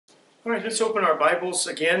All right, let's open our Bibles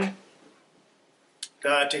again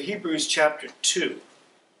to Hebrews chapter 2.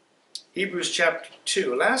 Hebrews chapter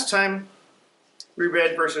 2. Last time we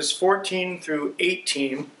read verses 14 through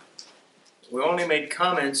 18. We only made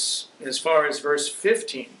comments as far as verse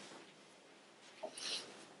 15.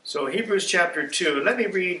 So Hebrews chapter 2. Let me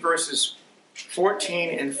read verses 14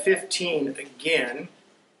 and 15 again.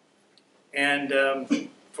 And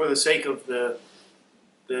for the sake of the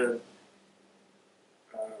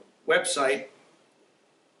website,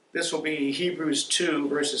 this will be Hebrews 2,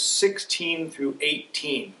 verses 16 through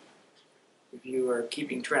 18, if you are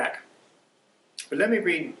keeping track. But let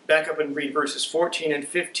me back up and read verses 14 and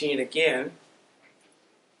 15 again.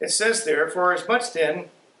 It says there, "For as much then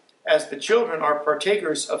as the children are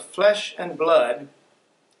partakers of flesh and blood,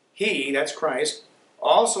 he," that's Christ,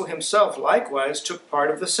 "also himself likewise took part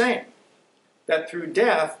of the same, that through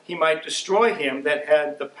death he might destroy him that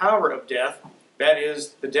had the power of death, that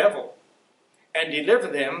is, the devil, and deliver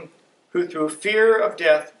them who through fear of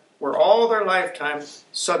death were all their lifetime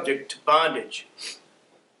subject to bondage."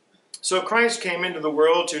 So Christ came into the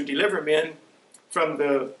world to deliver men from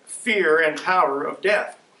the fear and power of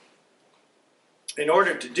death. In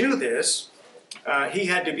order to do this, he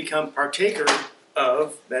had to become partaker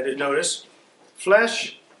of, that is, notice,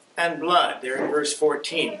 flesh and blood, there in verse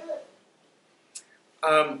 14.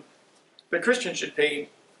 But Christians should pay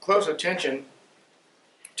close attention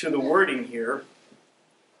to the wording here,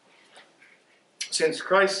 since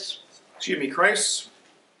Christ's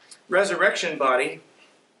resurrection body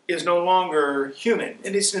is no longer human.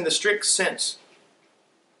 It is in the strict sense.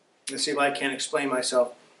 Let's see if I can explain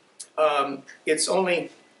myself. It's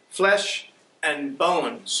only flesh and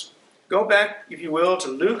bones. Go back, if you will, to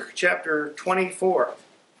Luke chapter 24.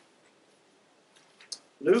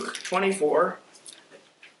 Luke 24.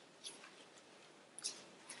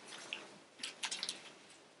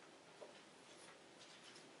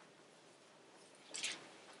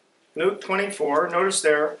 Luke 24, notice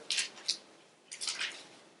there,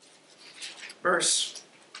 verse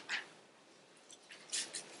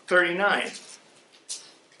 39.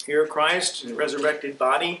 Here Christ, in the resurrected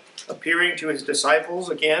body, appearing to his disciples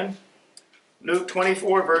again. Luke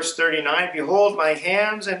 24, verse 39, "Behold my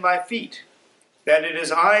hands and my feet, that it is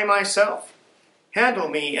I myself. Handle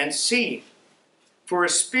me and see, for a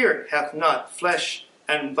spirit hath not flesh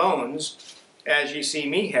and bones, as ye see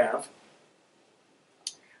me have."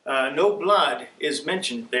 No blood is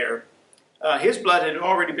mentioned there. His blood had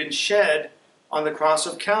already been shed on the cross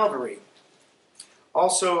of Calvary.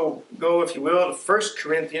 Also, go, if you will, to 1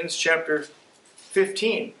 Corinthians chapter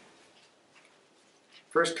 15.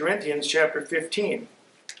 1 Corinthians chapter 15.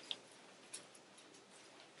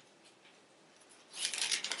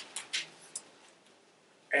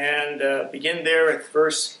 And begin there at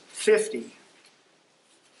verse 50.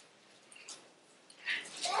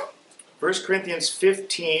 1 Corinthians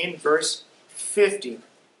 15, verse 50.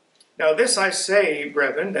 "Now this I say,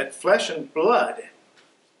 brethren, that flesh and blood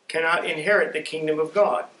cannot inherit the kingdom of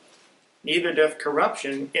God, neither doth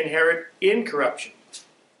corruption inherit incorruption.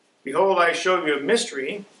 Behold, I show you a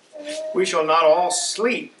mystery. We shall not all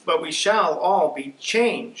sleep, but we shall all be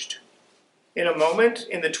changed. In a moment,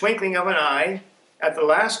 in the twinkling of an eye, at the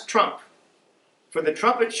last trump. For the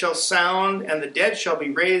trumpet shall sound, and the dead shall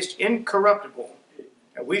be raised incorruptible,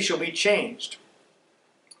 and we shall be changed.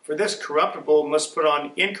 For this corruptible must put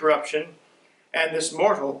on incorruption, and this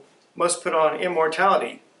mortal must put on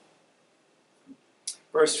immortality."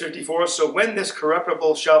 Verse 54, "So when this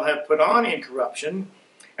corruptible shall have put on incorruption,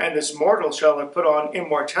 and this mortal shall have put on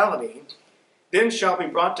immortality, then shall be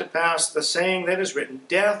brought to pass the saying that is written,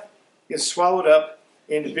 Death is swallowed up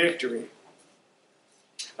in victory."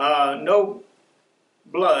 No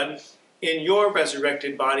blood in your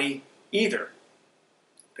resurrected body either.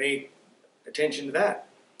 Pay attention to that.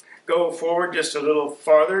 Go forward just a little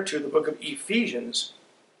farther to the book of Ephesians,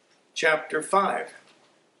 chapter 5.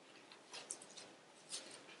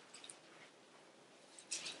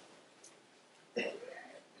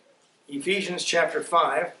 Ephesians chapter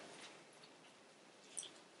 5.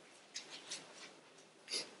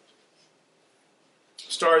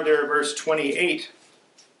 Start there at verse 28.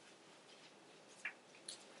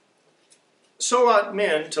 "So ought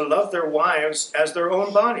men to love their wives as their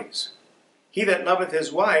own bodies. He that loveth his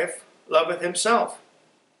wife loveth himself.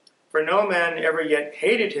 For no man ever yet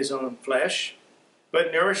hated his own flesh,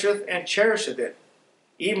 but nourisheth and cherisheth it,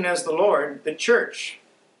 even as the Lord the church.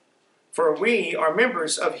 For we are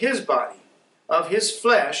members of his body, of his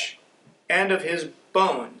flesh, and of his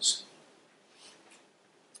bones."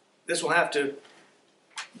 This will have to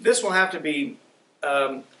be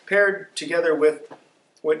paired together with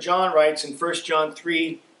what John writes in 1 John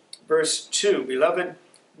 3, verse 2, Beloved,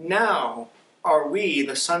 now are we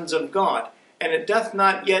the sons of God, and it doth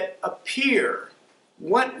not yet appear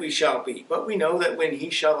what we shall be. But we know that when he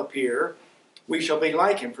shall appear, we shall be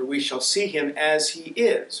like him, for we shall see him as he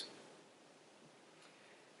is.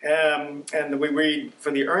 And we read,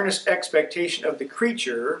 For the earnest expectation of the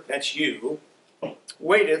creature, that's you,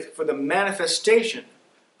 waiteth for the manifestation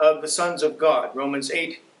of the sons of God. Romans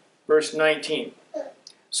 8, verse 19.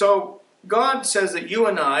 So God says that you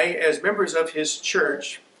and I, as members of his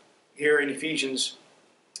church, here in Ephesians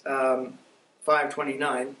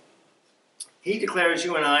 5:29, he declares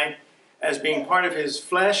you and I as being part of his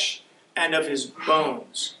flesh and of his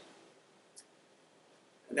bones.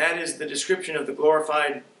 That is the description of the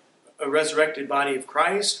glorified, resurrected body of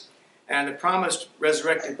Christ and the promised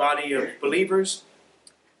resurrected body of believers.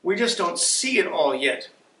 We just don't see it all yet.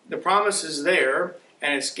 The promise is there,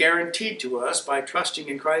 and it's guaranteed to us by trusting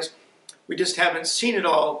in Christ. We just haven't seen it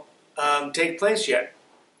all take place yet.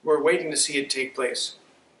 We're waiting to see it take place.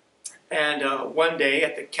 And one day,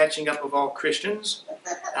 at the catching up of all Christians,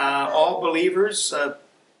 all believers,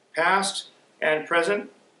 past and present,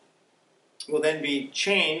 will then be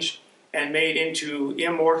changed and made into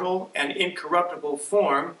immortal and incorruptible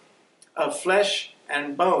form of flesh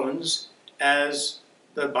and bones as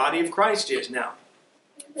the body of Christ is now.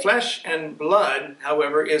 Flesh and blood,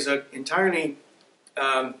 however, is an entirely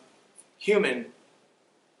human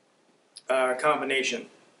combination.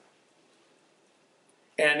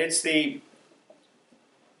 And it's the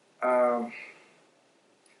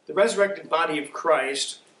resurrected body of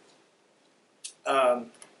Christ,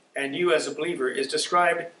 and you as a believer, is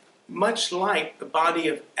described much like the body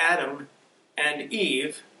of Adam and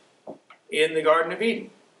Eve in the Garden of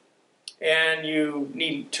Eden. And you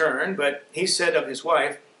needn't turn, but he said of his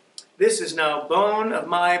wife, This is now bone of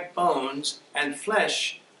my bones and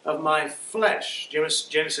flesh of my flesh.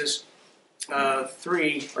 Genesis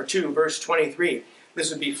 2, verse 23.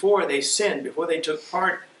 This is before they sinned, before they took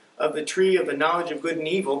part of the tree of the knowledge of good and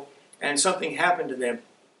evil, and something happened to them.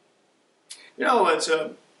 You know,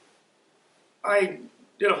 I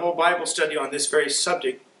did a whole Bible study on this very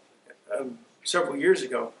subject several years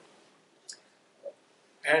ago.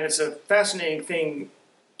 And it's a fascinating thing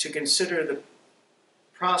to consider the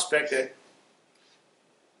prospect that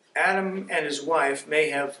Adam and his wife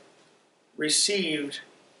may have received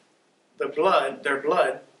their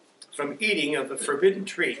blood, from eating of the forbidden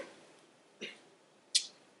tree.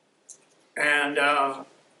 And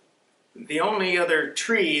the only other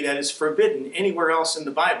tree that is forbidden anywhere else in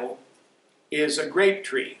the Bible is a grape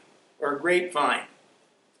tree or a grapevine.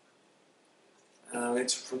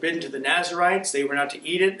 It's forbidden to the Nazarites. They were not to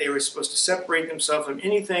eat it. They were supposed to separate themselves from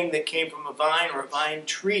anything that came from a vine or a vine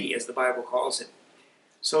tree, as the Bible calls it.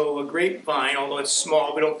 So a grapevine, although it's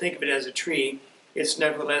small, we don't think of it as a tree, it's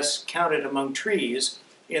nevertheless counted among trees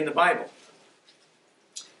in the Bible.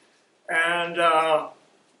 And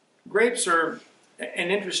grapes are an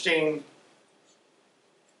interesting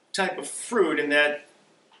type of fruit in that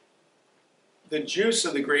the juice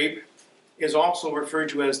of the grape is also referred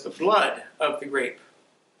to as the blood of the grape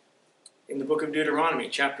in the book of Deuteronomy,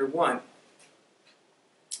 chapter 1.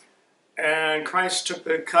 And Christ took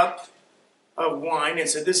the cup of wine and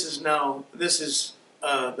said, This is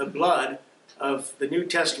the blood of the New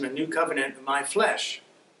Testament, New Covenant, of my flesh.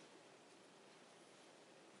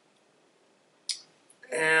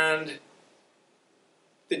 And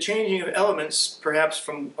the changing of elements, perhaps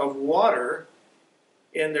of water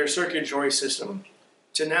in their circulatory system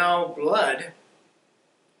to now blood,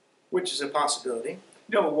 which is a possibility.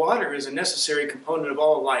 You know, water is a necessary component of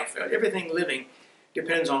all life. Everything living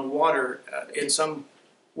depends on water in some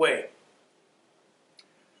way.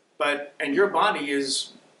 And your body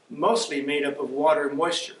is mostly made up of water and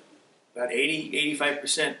moisture. About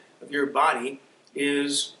 85% of your body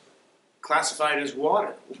is classified as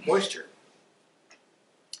water, moisture.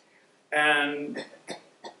 And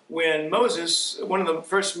when Moses, one of the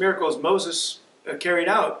first miracles Moses carried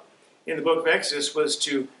out in the book of Exodus was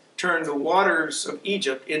to turn the waters of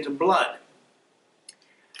Egypt into blood.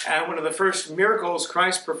 And one of the first miracles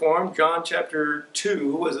Christ performed, John chapter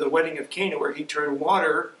 2, was the wedding of Cana, where he turned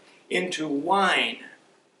water into wine,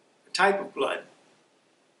 a type of blood.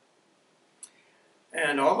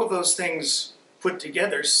 And all of those things put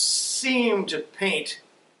together seem to paint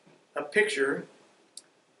a picture.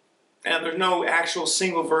 And there's no actual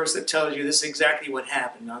single verse that tells you this is exactly what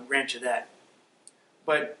happened. I'll grant you that.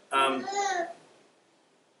 But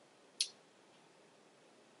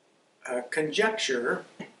conjecture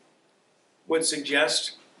would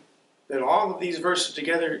suggest that all of these verses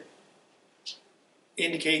together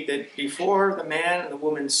indicate that before the man and the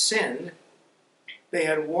woman sinned, they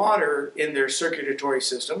had water in their circulatory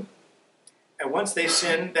system, and once they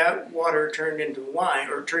sinned, that water turned into wine,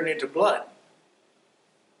 or turned into blood.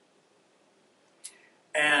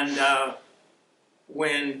 And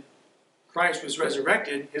when Christ was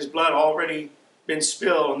resurrected, his blood already been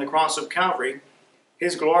spilled on the cross of Calvary.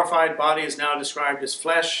 His glorified body is now described as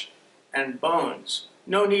flesh and bones.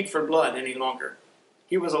 No need for blood any longer.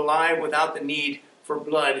 He was alive without the need for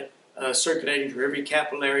blood circulating through every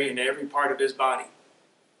capillary and every part of his body.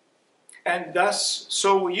 And thus,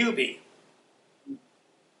 so will you be.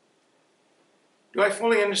 Do I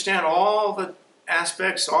fully understand all the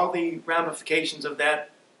aspects, all the ramifications of that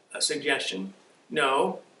suggestion?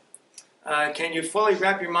 No. Can you fully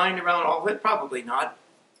wrap your mind around all of it? Probably not.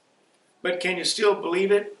 But can you still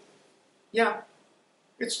believe it? Yeah.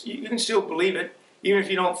 You can still believe it, even if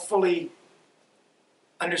you don't fully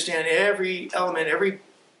understand every element, every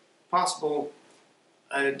possible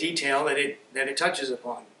detail that it touches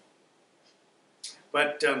upon.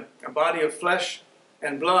 But a body of flesh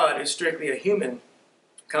and blood is strictly a human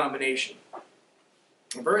combination.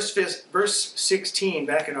 Verse 16,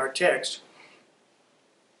 back in our text,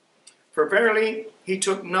 "For verily he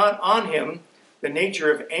took not on him the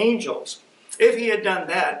nature of angels." If he had done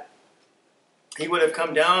that, he would have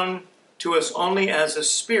come down to us only as a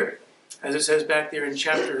spirit, as it says back there in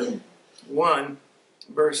chapter 1,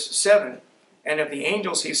 verse 7. "And of the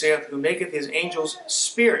angels he saith, who maketh his angels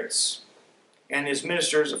spirits, and his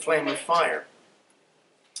ministers a flame of fire."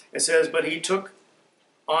 It says, "But he took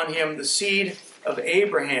on him the seed of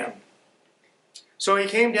Abraham." So he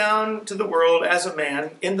came down to the world as a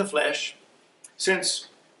man in the flesh, since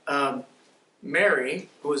Mary,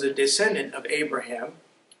 who was a descendant of Abraham,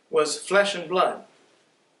 was flesh and blood.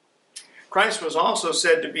 Christ was also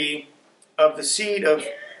said to be of the seed of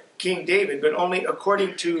King David, but only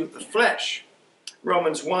according to the flesh.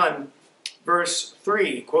 Romans 1, verse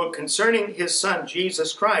 3, quote, "Concerning his son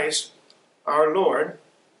Jesus Christ, our Lord,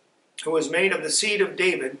 who was made of the seed of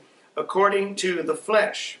David, according to the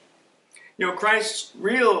flesh." You know, Christ's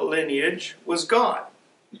real lineage was God.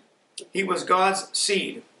 He was God's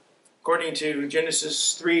seed. According to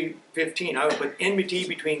Genesis 3:15, "I will put enmity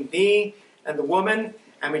between thee and the woman,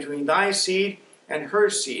 and between thy seed and her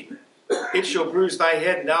seed. It shall bruise thy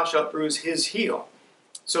head, and thou shalt bruise his heel."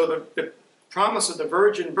 So the promise of the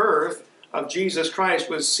virgin birth of Jesus Christ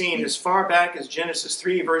was seen as far back as Genesis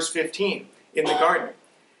 3, verse 15, in the garden.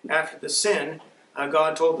 After the sin,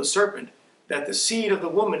 God told the serpent that the seed of the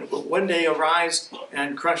woman will one day arise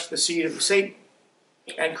and crush the seed of Satan.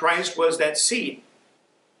 And Christ was that seed.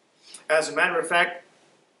 As a matter of fact,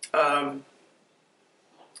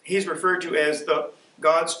 he's referred to as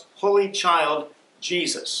God's holy child,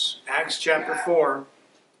 Jesus. Acts chapter 4,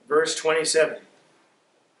 verse 27.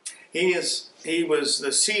 He was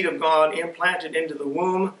the seed of God implanted into the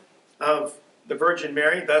womb of the Virgin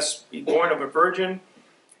Mary, thus be born of a virgin,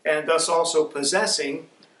 and thus also possessing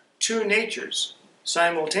two natures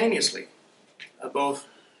simultaneously, both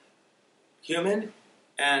human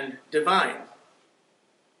and divine.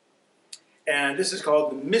 And this is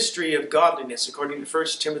called the mystery of godliness, according to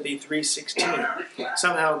 1 Timothy 3:16.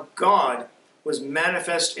 Somehow God was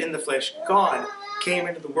manifest in the flesh. God came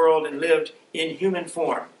into the world and lived in human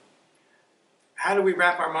form. How do we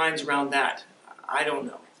wrap our minds around that? I don't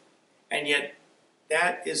know. And yet,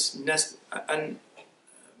 that is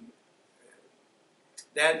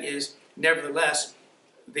nevertheless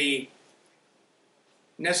the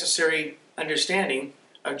necessary understanding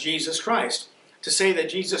of Jesus Christ. To say that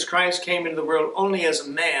Jesus Christ came into the world only as a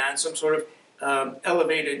man, some sort of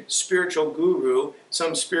elevated spiritual guru,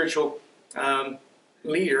 some spiritual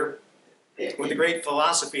leader with a great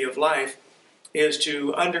philosophy of life, is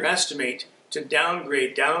to underestimate, to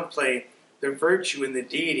downgrade, downplay the virtue and the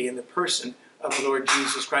deity and the person of the Lord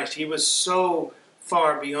Jesus Christ. He was so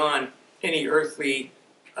far beyond any earthly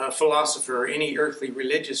philosopher or any earthly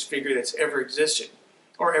religious figure that's ever existed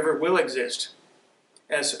or ever will exist.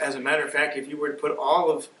 As a matter of fact, if you were to put all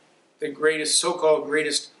of the greatest, so-called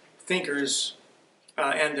greatest thinkers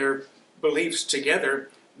and their beliefs together,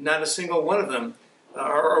 not a single one of them,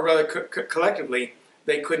 or rather collectively,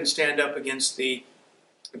 they couldn't stand up against the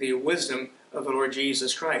wisdom of the Lord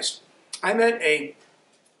Jesus Christ. I met a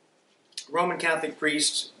Roman Catholic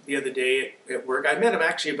priest the other day at work. I met him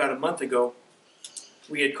actually about a month ago.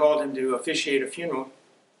 We had called him to officiate a funeral.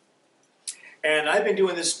 And I've been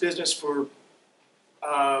doing this business for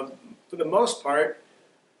the most part,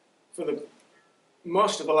 for the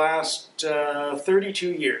most of the last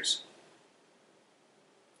 32 years.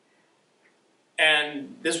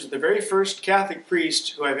 And this was the very first Catholic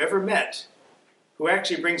priest who I've ever met who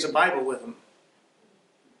actually brings a Bible with him.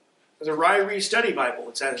 It's a Ryrie Study Bible,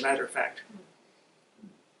 it's as a matter of fact.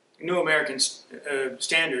 New American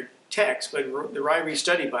Standard text, but the Ryrie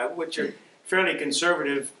Study Bible, which are fairly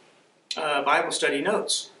conservative Bible study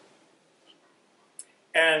notes.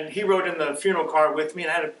 And he rode in the funeral car with me,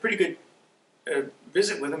 and I had a pretty good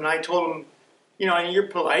visit with him. And I told him, you know, you're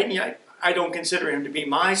polite, and I don't consider him to be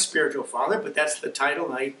my spiritual father, but that's the title.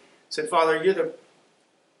 And I said, Father,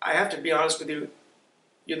 I have to be honest with you,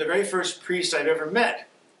 you're the very first priest I've ever met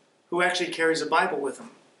who actually carries a Bible with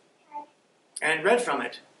him and read from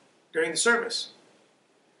it during the service.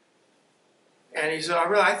 And he said, oh,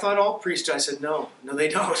 really? I thought all priests do. I said, no, they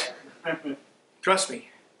don't. Trust me.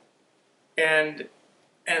 And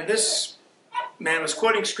this man was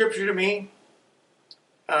quoting scripture to me.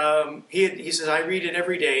 He says, I read it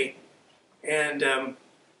every day. And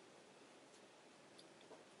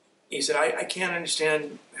he said, I can't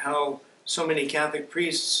understand how so many Catholic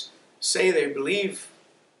priests say they believe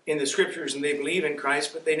in the scriptures and they believe in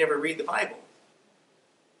Christ, but they never read the Bible.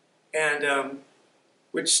 And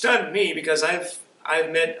which stunned me, because I've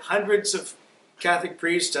met hundreds of Catholic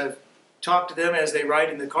priests. I've talked to them as they ride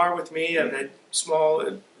in the car with me. I've had small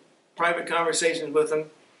private conversations with them.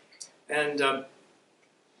 And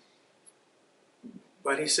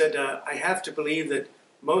but he said, I have to believe that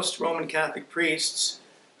most Roman Catholic priests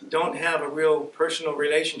don't have a real personal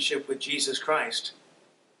relationship with Jesus Christ.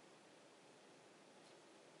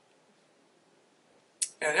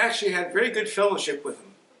 And actually had very good fellowship with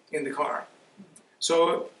him in the car.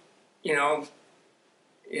 So, you know,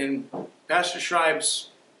 in Pastor Schreib's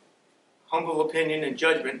humble opinion and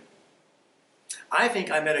judgment, I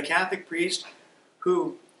think I met a Catholic priest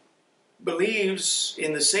who believes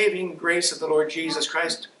in the saving grace of the Lord Jesus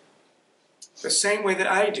Christ the same way that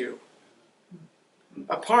I do,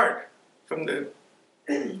 apart from the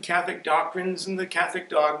Catholic doctrines and the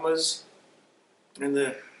Catholic dogmas and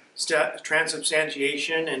the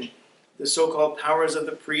transubstantiation and the so-called powers of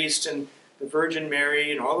the priest and the Virgin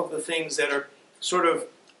Mary and all of the things that are sort of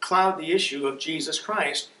cloud the issue of Jesus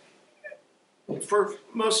Christ for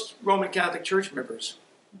most Roman Catholic Church members.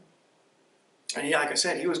 And like I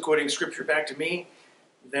said, he was quoting scripture back to me,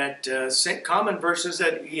 that common verses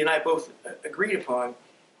that he and I both agreed upon.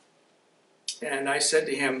 And I said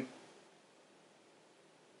to him,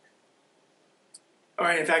 all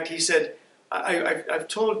right, in fact, he said, I've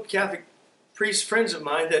told Catholic priest friends of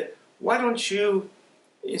mine that why don't you,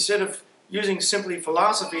 instead of using simply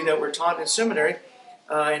philosophy that we're taught in seminary,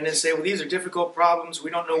 and then say, well, these are difficult problems, we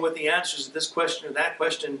don't know what the answers to this question or that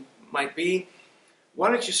question might be, why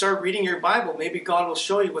don't you start reading your Bible? Maybe God will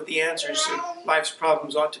show you what the answers to life's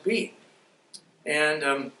problems ought to be.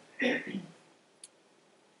 And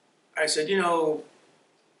I said, you know,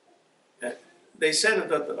 they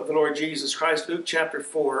said of the Lord Jesus Christ, Luke chapter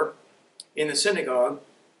 4, in the synagogue,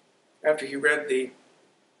 after he read the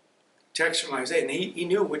text from Isaiah, and he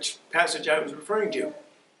knew which passage I was referring to.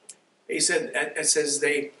 He said, it says,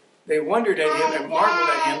 they wondered at him and marveled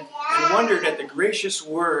at him and wondered at the gracious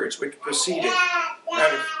words which proceeded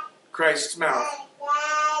out of Christ's mouth.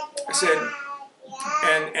 I said,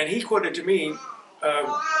 and he quoted to me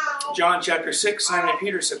John chapter 6, Simon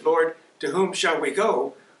Peter said, Lord, to whom shall we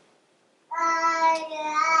go?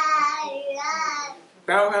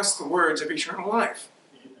 Thou hast the words of eternal life.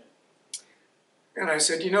 And I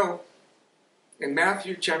said, you know, in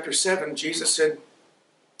Matthew chapter 7, Jesus said,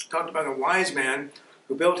 talked about a wise man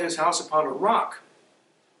who built his house upon a rock.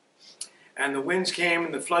 And the winds came,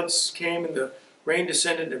 and the floods came, and the rain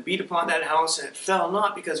descended and beat upon that house, and it fell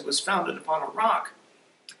not, because it was founded upon a rock.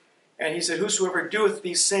 And he said, whosoever doeth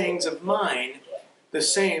these sayings of mine, the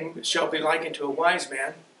same shall be likened to a wise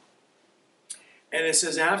man. And it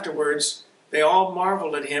says afterwards, they all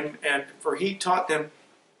marveled at him, and for he taught them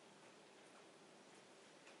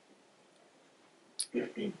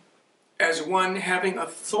as one having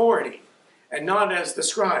authority, and not as the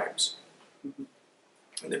scribes. And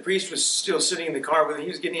the priest was still sitting in the car with him. He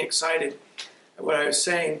was getting excited at what I was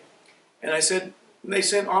saying. And I said, they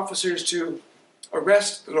sent officers to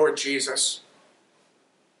arrest the Lord Jesus.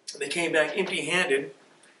 They came back empty-handed.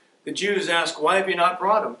 The Jews asked, why have you not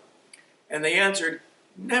brought him? And they answered,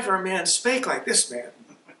 never a man spake like this man.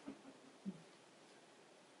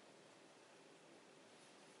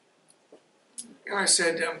 And I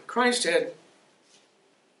said, Christ had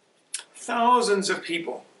thousands of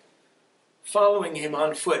people following him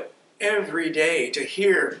on foot every day to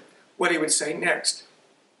hear what he would say next,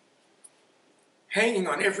 hanging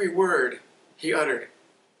on every word he uttered.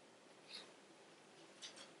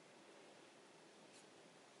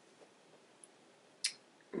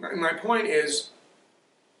 My point is,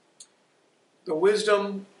 the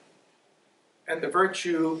wisdom and the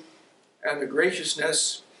virtue and the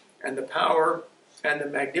graciousness and the power and the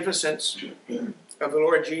magnificence of the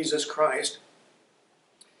Lord Jesus Christ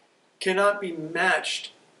cannot be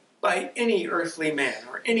matched by any earthly man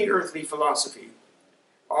or any earthly philosophy.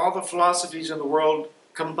 All the philosophies in the world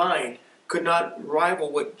combined could not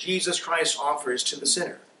rival what Jesus Christ offers to the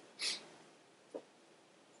sinner.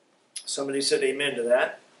 Somebody said amen to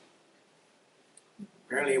that.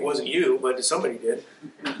 Apparently it wasn't you, but somebody did.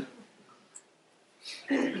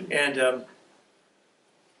 And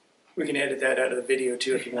we can edit that out of the video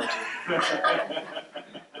too if you want to.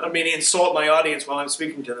 I don't mean to insult my audience while I'm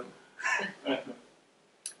speaking to them.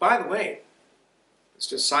 By the way, it's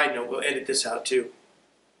just a side note, we'll edit this out too.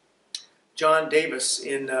 John Davis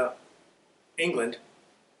in England,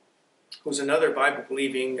 who's another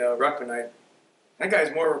Bible-believing Ruckmanite. That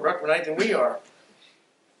guy's more of a Ruckmanite than we are.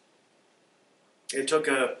 It took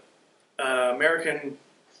an American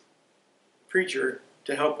preacher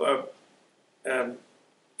to help an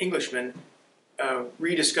Englishman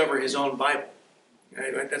rediscover his own Bible.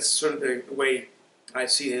 That's sort of the way I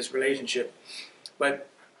see his relationship. But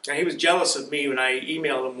he was jealous of me when I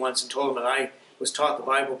emailed him once and told him that I was taught the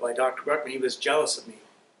Bible by Dr. Ruckman. He was jealous of me.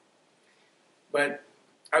 But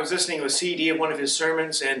I was listening to a CD of one of his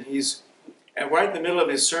sermons, and right in the middle of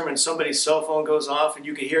his sermon, somebody's cell phone goes off, and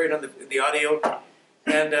you can hear it on the audio.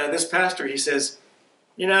 And this pastor, he says,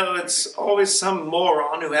 you know, it's always some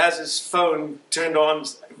moron who has his phone turned on.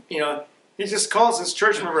 You know, he just calls his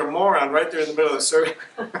church member a moron right there in the middle of the sermon.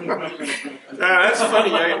 That's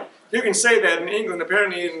funny. You can say that in England,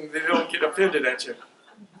 apparently, and they don't get offended at you.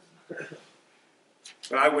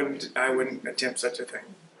 But I wouldn't attempt such a thing.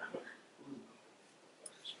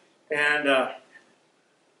 And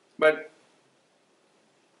but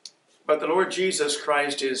the Lord Jesus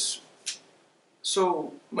Christ is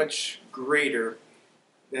so much greater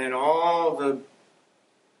than all the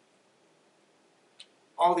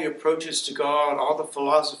approaches to God, all the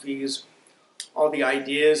philosophies, all the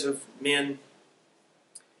ideas of men.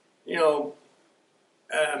 You know,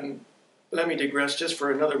 let me digress just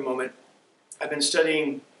for another moment. I've been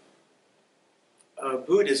studying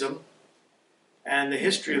Buddhism and the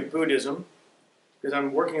history of Buddhism because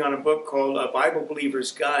I'm working on a book called A Bible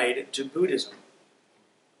Believer's Guide to Buddhism.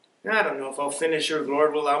 And I don't know if I'll finish it, or the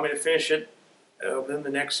Lord will allow me to finish it within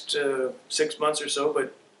the next 6 months or so,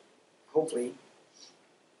 but hopefully.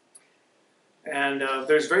 And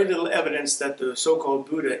there's very little evidence that the so-called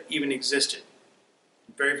Buddha even existed.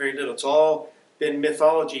 Very, very little. It's all been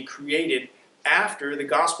mythology created after the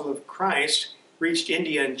gospel of Christ reached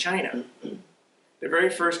India and China. The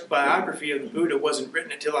very first biography of the Buddha wasn't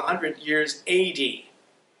written until 100 years AD.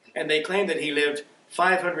 And they claim that he lived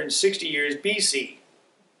 560 years BC.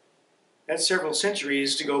 That's several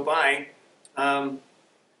centuries to go by, and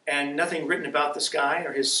nothing written about this guy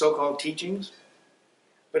or his so-called teachings.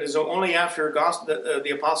 But it's only after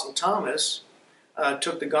the Apostle Thomas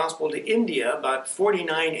took the gospel to India about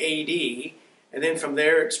 49 AD, and then from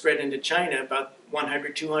there it spread into China about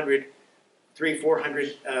 100, 200, 300,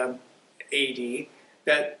 400 AD,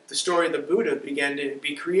 that the story of the Buddha began to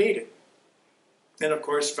be created. And of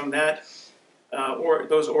course from that,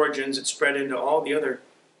 those origins, it spread into all the other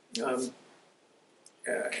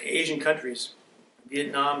Asian countries,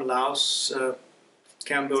 Vietnam, Laos,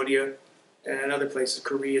 Cambodia, and other places,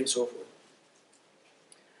 Korea and so forth.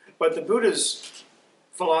 But the Buddha's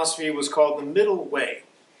philosophy was called the middle way.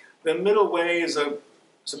 The middle way is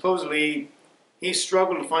supposedly he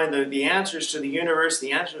struggled to find the answers to the universe,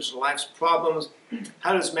 the answers to life's problems.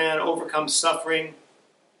 How does man overcome suffering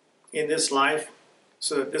in this life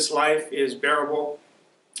so that this life is bearable?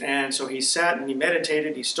 And so he sat and he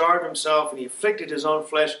meditated, he starved himself, and he afflicted his own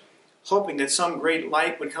flesh, hoping that some great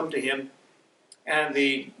light would come to him. And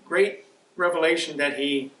the great revelation that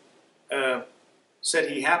he said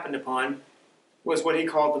he happened upon was what he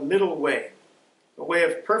called the middle way, a way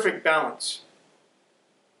of perfect balance.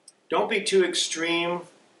 Don't be too extreme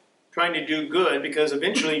trying to do good, because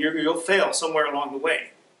eventually you'll fail somewhere along the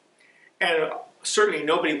way. And certainly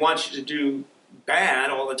nobody wants you to do bad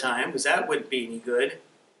all the time, because that wouldn't be any good.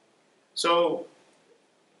 So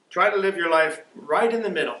try to live your life right in the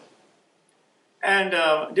middle. And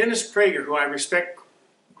Dennis Prager, who I respect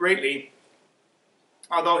greatly,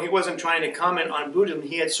 although he wasn't trying to comment on Buddhism,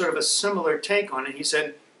 he had sort of a similar take on it. He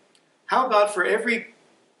said, how about for every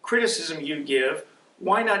criticism you give,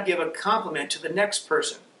 why not give a compliment to the next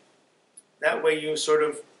person? That way you sort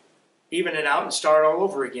of even it out and start all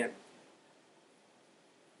over again.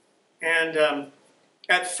 And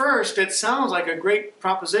at first, it sounds like a great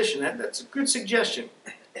proposition. That's a good suggestion.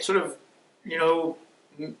 Sort of, you know,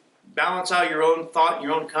 balance out your own thought,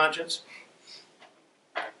 your own conscience.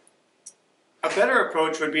 A better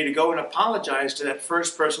approach would be to go and apologize to that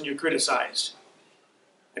first person you criticized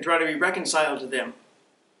and try to be reconciled to them.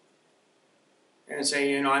 And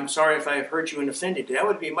say, I'm sorry if I have hurt you and offended you. That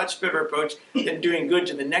would be a much better approach than doing good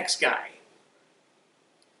to the next guy.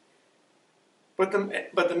 But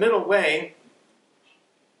the middle way,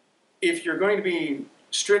 if you're going to be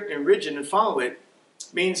strict and rigid and follow it,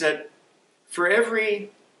 means that for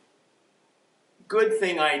every good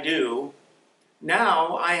thing I do,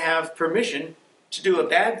 now I have permission to do a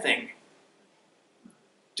bad thing,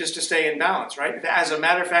 just to stay in balance, right? As a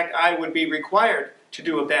matter of fact, I would be required to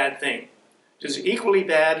do a bad thing, which is equally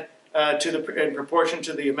bad in proportion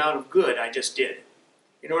to the amount of good I just did,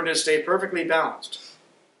 in order to stay perfectly balanced.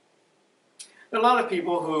 A lot of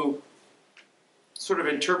people who sort of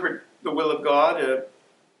interpret the will of God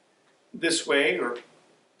this way, or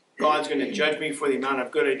God's going to judge me for the amount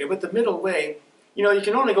of good I did. But the middle way, you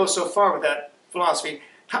can only go so far with that philosophy.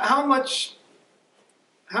 How much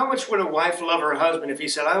would a wife love her husband if he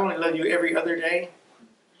said, I only love you every other day,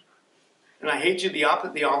 and I hate you the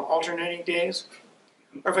alternating days?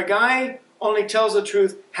 Or if a guy only tells the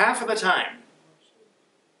truth half of the time,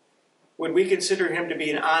 would we consider him to be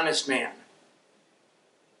an honest man?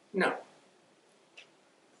 No.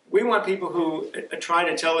 We want people who try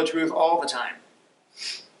to tell the truth all the time.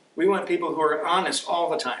 We want people who are honest all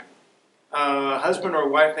the time. Husband or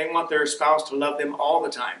wife, they want their spouse to love them all the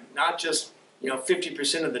time, not just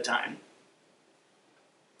 50% of the time.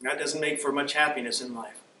 That doesn't make for much happiness in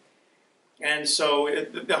life. And so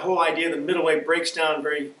the whole idea of the middle way breaks down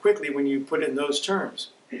very quickly when you put it in those terms.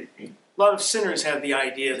 A lot of sinners have the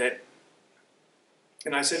idea that,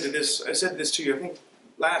 and I said this to you, I think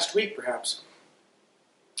last week perhaps.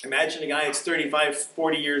 Imagine a guy that's 35,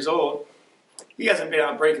 40 years old. He hasn't been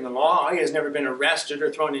out breaking the law. He has never been arrested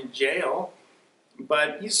or thrown in jail.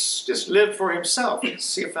 But he's just lived for himself.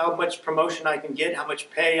 See how much promotion I can get, how much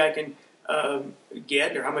pay I can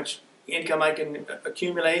get, or how much income I can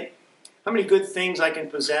accumulate, how many good things I can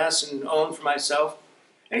possess and own for myself.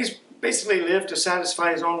 And he's basically lived to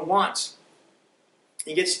satisfy his own wants.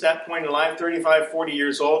 He gets to that point in life, 35, 40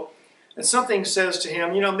 years old, and something says to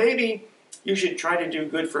him, maybe you should try to do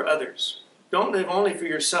good for others. Don't live only for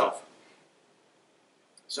yourself.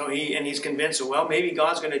 So he's convinced, well, maybe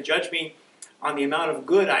God's going to judge me on the amount of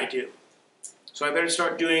good I do. So I better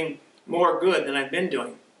start doing more good than I've been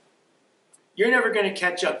doing. You're never going to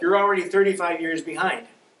catch up. You're already 35 years behind.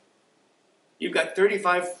 You've got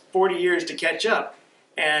 35, 40 years to catch up.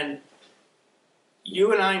 And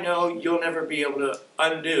you and I know you'll never be able to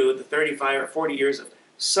undo the 35 or 40 years of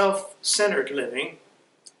self-centered living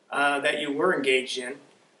that you were engaged in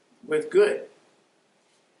with good.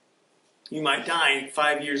 You might die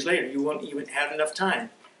 5 years later. You won't even have enough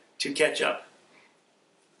time to catch up.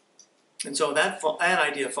 And so that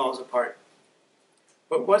idea falls apart.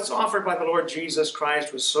 But what's offered by the Lord Jesus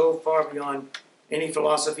Christ was so far beyond any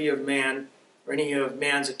philosophy of man or any of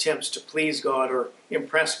man's attempts to please God or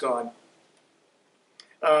impress God.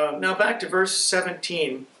 Now back to verse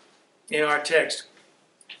 17 in our text.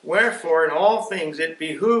 Wherefore in all things it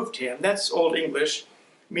behooved him, that's Old English,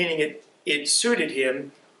 meaning it suited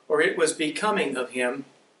him, or it was becoming of him,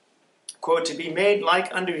 quote, to be made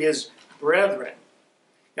like unto his brethren.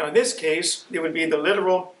 Now in this case, it would be the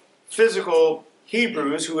literal, physical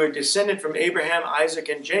Hebrews who are descended from Abraham, Isaac,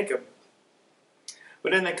 and Jacob.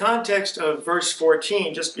 But in the context of verse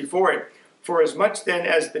 14, just before it, for as much then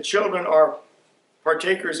as the children are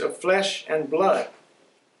partakers of flesh and blood,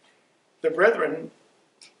 the brethren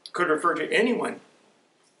could refer to anyone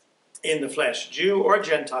in the flesh, Jew or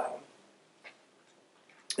Gentile.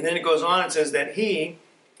 And then it goes on and says that he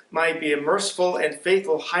might be a merciful and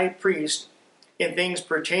faithful high priest in things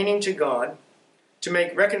pertaining to God, to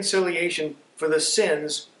make reconciliation for the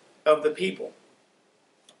sins of the people.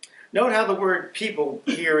 Note how the word people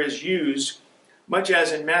here is used, much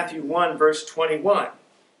as in Matthew 1, verse 21.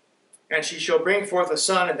 And she shall bring forth a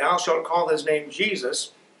son, and thou shalt call his name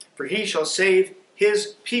Jesus, for he shall save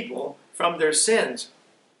his people from their sins.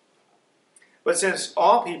 But since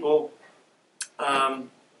all people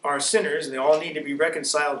are sinners, and they all need to be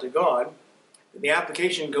reconciled to God, the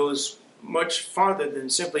application goes much farther than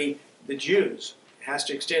simply the Jews. It has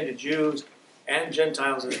to extend to Jews and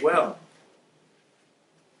Gentiles as well.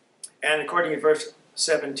 And according to verse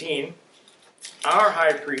 17, our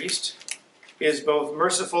high priest is both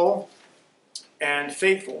merciful and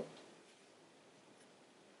faithful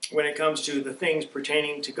when it comes to the things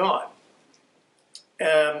pertaining to God.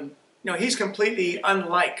 He's completely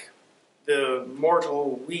unlike the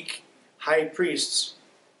mortal, weak high priests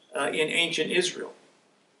in ancient Israel.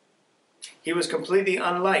 He was completely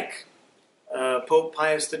unlike Pope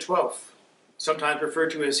Pius XII, sometimes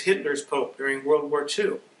referred to as Hitler's Pope during World War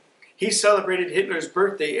II. He celebrated Hitler's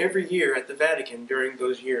birthday every year at the Vatican during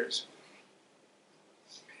those years.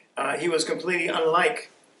 He was completely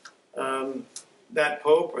unlike that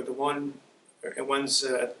Pope or the ones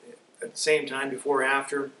at the same time, before or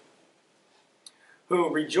after, who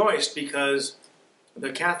rejoiced because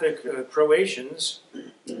the Catholic Croatians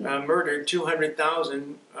murdered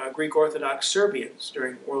 200,000 Greek Orthodox Serbians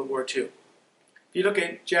during World War II. If you look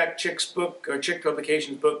at Jack Chick's book, or Chick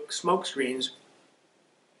Publications' book, Smokescreens,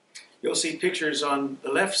 you'll see pictures on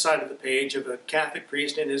the left side of the page of a Catholic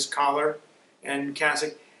priest in his collar and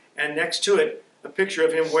cassock, and next to it, a picture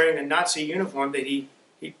of him wearing a Nazi uniform that he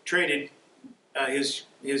traded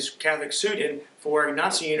his Catholic suit in for a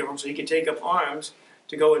Nazi uniform so he could take up arms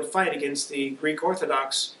to go and fight against the Greek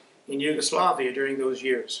Orthodox in Yugoslavia during those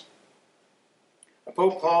years.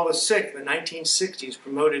 Pope Paul VI in the 1960s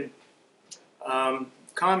promoted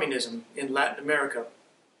communism in Latin America.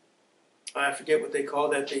 I forget what they call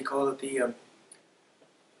that. They call it the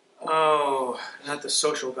not the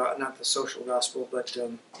social gospel, but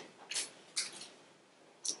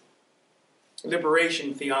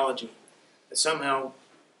liberation theology. That somehow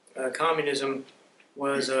communism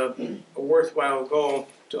was a worthwhile goal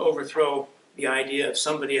to overthrow the idea of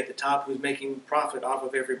somebody at the top who's making profit off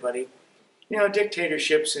of everybody. You know,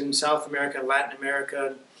 dictatorships in South America, Latin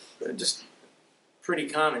America, just pretty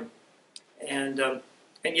common. And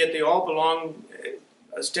yet they all belong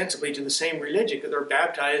ostensibly to the same religion, because they're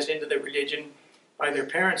baptized into the religion by their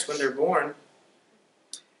parents when they're born.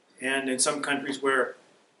 And in some countries where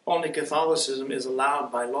only Catholicism is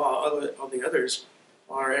allowed by law, all the others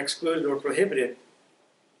are excluded or prohibited,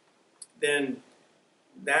 then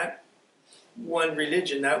that one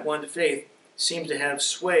religion, that one faith, seems to have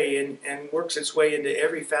sway and works its way into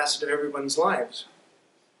every facet of everyone's lives.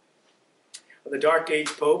 The Dark Age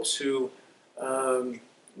popes who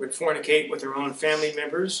would fornicate with their own family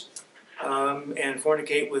members and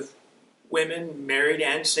fornicate with women, married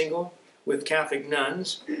and single, with Catholic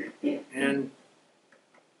nuns. And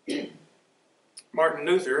Martin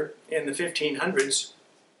Luther, in the 1500s,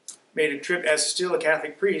 made a trip, as still a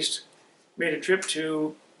Catholic priest, made a trip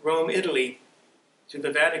to Rome, Italy, to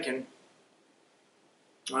the Vatican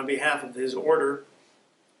on behalf of his order.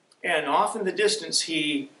 And off in the distance,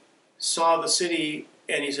 he saw the city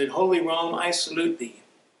and he said, "Holy Rome, I salute thee."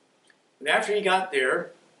 And after he got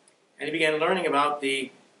there, and he began learning about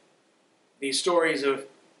the stories of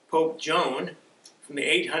Pope Joan from the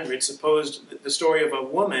 800s, supposed the story of a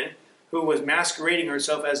woman who was masquerading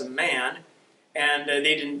herself as a man, and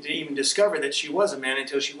they didn't even discover that she was a man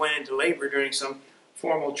until she went into labor during some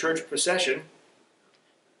formal church procession,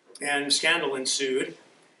 and scandal ensued,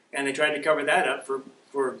 and they tried to cover that up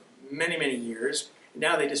for many, many years.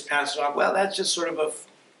 Now they just pass it off. Well, that's just sort of a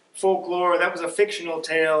folklore. That was a fictional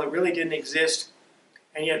tale. It really didn't exist.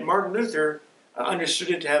 And yet Martin Luther understood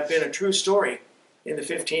it to have been a true story in the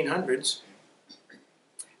 1500s.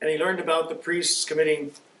 And he learned about the priests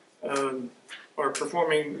committing or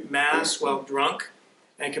performing mass while drunk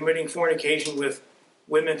and committing fornication with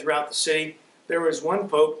women throughout the city. There was one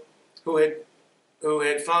pope who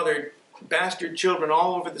had fathered bastard children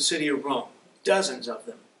all over the city of Rome, dozens of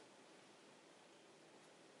them.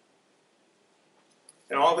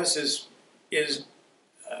 And all this is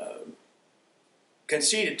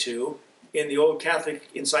conceded to in the Old Catholic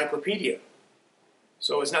Encyclopedia.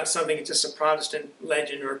 So it's not something, it's just a Protestant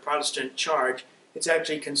legend or a Protestant charge. It's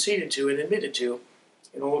actually conceded to and admitted to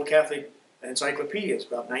in Old Catholic encyclopedias,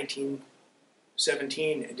 about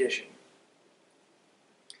 1917 edition.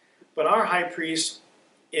 But our high priest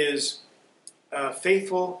is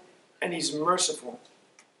faithful and he's merciful.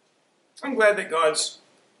 I'm glad that God's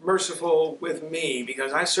merciful with me,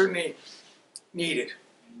 because I certainly need it.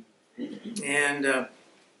 And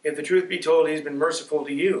if the truth be told, he's been merciful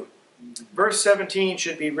to you. Verse 17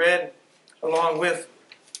 should be read along with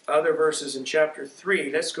other verses in chapter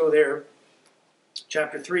 3. Let's go there.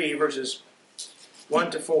 Chapter 3, verses 1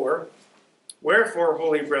 to 4. "Wherefore,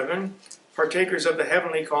 holy brethren, partakers of the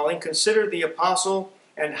heavenly calling, consider the apostle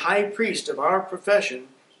and high priest of our profession,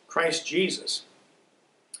 Christ Jesus,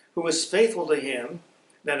 who was faithful to him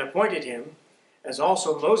that appointed him, as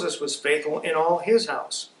also Moses was faithful in all his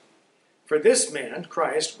house. For this man,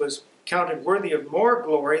 Christ, was counted worthy of more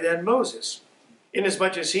glory than Moses,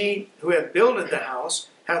 inasmuch as he who hath builded the house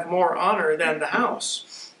hath more honor than the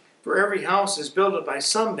house. For every house is builded by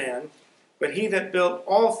some man, but he that built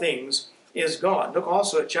all things is God." Look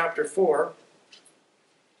also at chapter 4,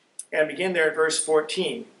 and begin there at verse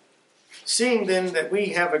 14. "Seeing then that we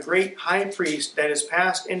have a great high priest that is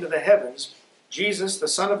passed into the heavens, Jesus, the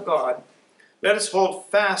Son of God, Let us hold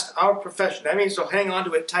fast our profession. That means to hang on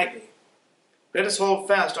to it tightly. Let us hold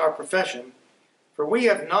fast our profession. For we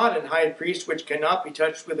have not an high priest which cannot be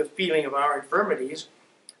touched with the feeling of our infirmities,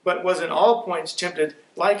 but was in all points tempted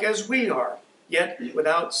like as we are, yet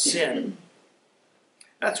without sin.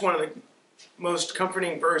 That's one of the most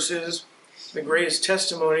comforting verses, the greatest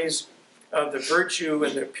testimonies of the virtue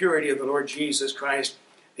and the purity of the Lord Jesus Christ.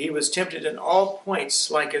 He was tempted in all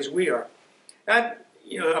points like as we are. That,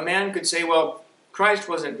 a man could say, well, Christ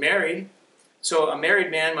wasn't married, so a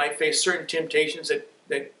married man might face certain temptations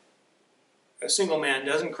that a single man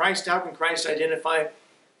doesn't. How can Christ identify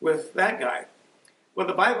with that guy? Well,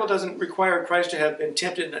 the Bible doesn't require Christ to have been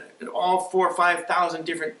tempted in all 4,000 or 5,000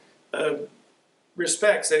 different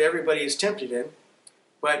respects that everybody is tempted in.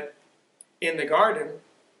 But in the garden,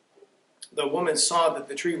 the woman saw that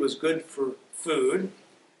the tree was good for food,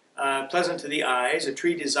 pleasant to the eyes, a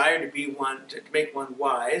tree desired to make one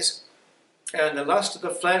wise, and the lust of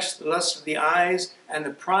the flesh, the lust of the eyes, and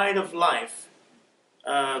the pride of life.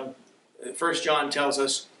 1 John tells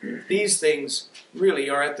us these things really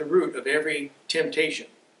are at the root of every temptation.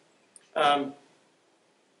 The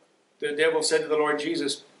devil said to the Lord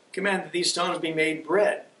Jesus, command that these stones be made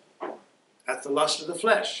bread. That's the lust of the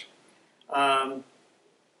flesh. And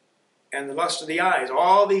the lust of the eyes.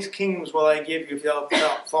 All these kingdoms will I give you if thou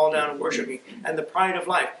fall down and worship me. And the pride of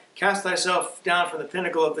life. Cast thyself down from the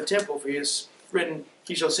pinnacle of the temple, for he is written,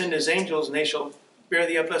 he shall send his angels, and they shall bear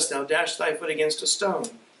thee up, lest thou dash thy foot against a stone.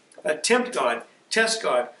 Tempt God, test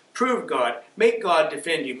God, prove God, make God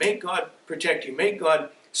defend you, make God protect you, make God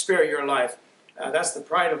spare your life. That's the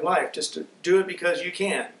pride of life, just to do it because you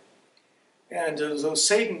can. And so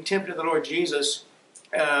Satan tempted the Lord Jesus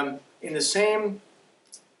in the same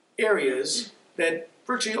areas that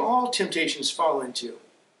virtually all temptations fall into.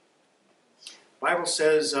 The Bible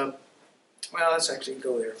says, well, let's actually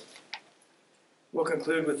go there. We'll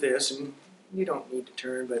conclude with this, and you don't need to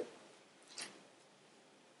turn, but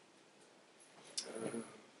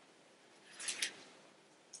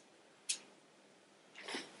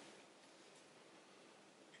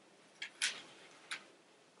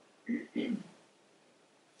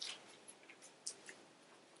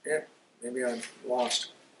yeah, maybe I'm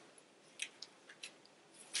lost.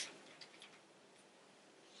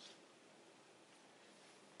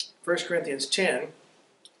 First Corinthians 10,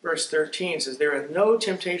 verse 13 says, there hath no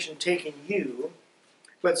temptation taken you,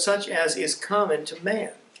 but such as is common to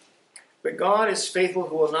man. But God is faithful,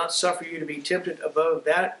 who will not suffer you to be tempted above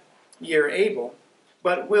that ye are able,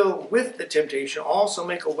 but will with the temptation also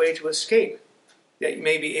make a way to escape, that you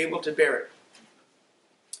may be able to bear it.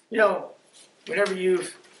 Whenever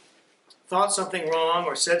you've thought something wrong,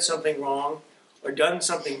 or said something wrong, or done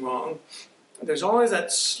something wrong, there's always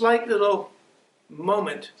that slight little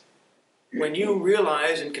moment when you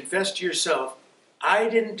realize and confess to yourself, I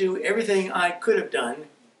didn't do everything I could have done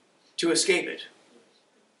to escape it.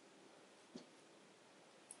 You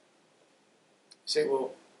say,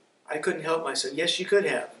 well, I couldn't help myself. Yes, you could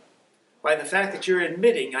have. By the fact that you're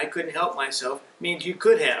admitting I couldn't help myself means you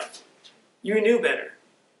could have. You knew better.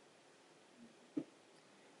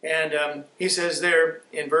 And he says there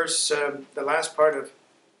in the last part of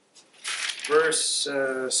verse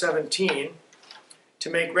 17, to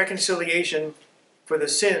make reconciliation for the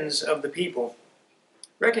sins of the people.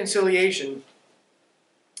 Reconciliation,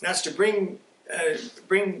 that's to bring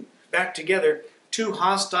back together two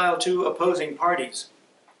opposing parties,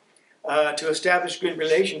 to establish good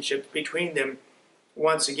relationships between them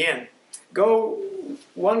once again.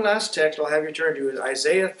 One last text I'll have you turn to is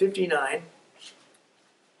Isaiah 59,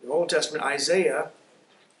 the Old Testament, Isaiah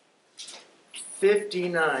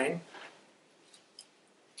 59.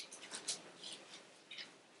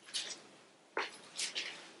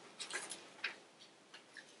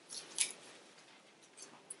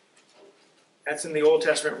 That's in the Old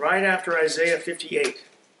Testament, right after Isaiah 58.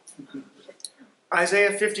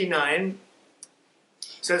 Isaiah 59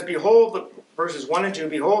 says, behold, verses 1 and 2,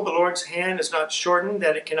 behold, the Lord's hand is not shortened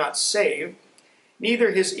that it cannot save,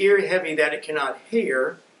 neither his ear heavy that it cannot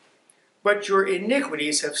hear, but your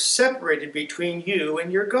iniquities have separated between you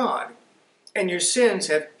and your God, and your sins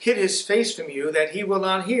have hid his face from you that he will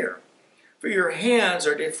not hear. For your hands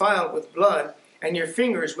are defiled with blood, and your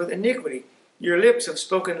fingers with iniquity. Your lips have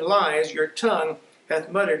spoken lies, your tongue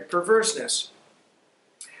hath muttered perverseness.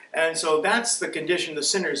 And so that's the condition the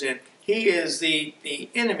sinner's in. He is the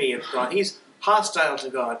enemy of God. He's hostile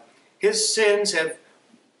to God. His sins have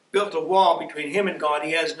built a wall between him and God.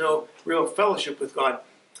 He has no real fellowship with God.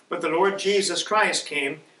 But the Lord Jesus Christ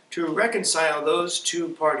came to reconcile those two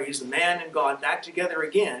parties, the man and God, back together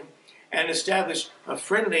again, and establish a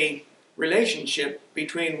friendly relationship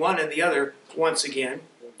between one and the other once again.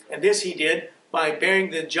 And this he did by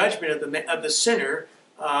bearing the judgment of the sinner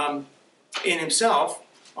in himself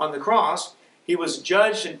on the cross. He was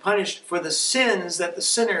judged and punished for the sins that the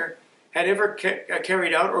sinner had ever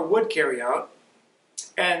carried out or would carry out.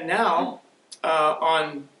 And now,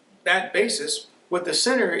 on that basis, what the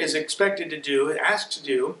sinner is expected to do, asked to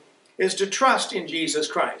do, is to trust in Jesus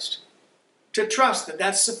Christ. To trust that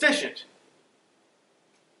that's sufficient.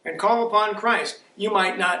 And call upon Christ. You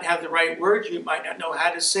might not have the right words, you might not know how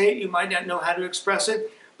to say it, you might not know how to express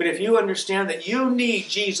it, but if you understand that you need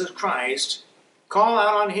Jesus Christ, call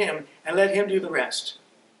out on him and let him do the rest.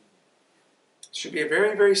 It should be a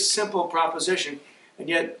very, very simple proposition, and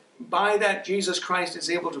yet by that Jesus Christ is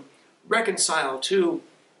able to reconcile two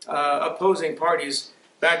opposing parties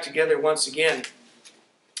back together once again.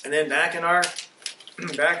 And then back in our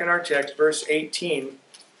text, verse 18,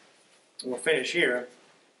 we'll finish here.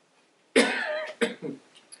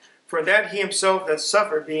 For that he himself hath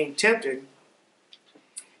suffered, being tempted,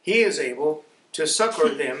 he is able to succor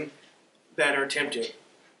them that are tempted.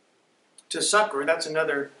 To succor, that's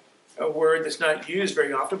another word that's not used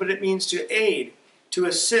very often, but it means to aid, to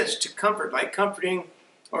assist, to comfort, like comforting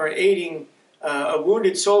or aiding a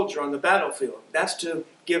wounded soldier on the battlefield. That's to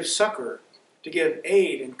give succor, to give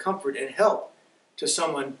aid and comfort and help to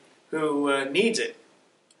someone who needs it.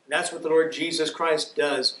 That's what the Lord Jesus Christ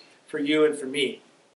does for you and for me.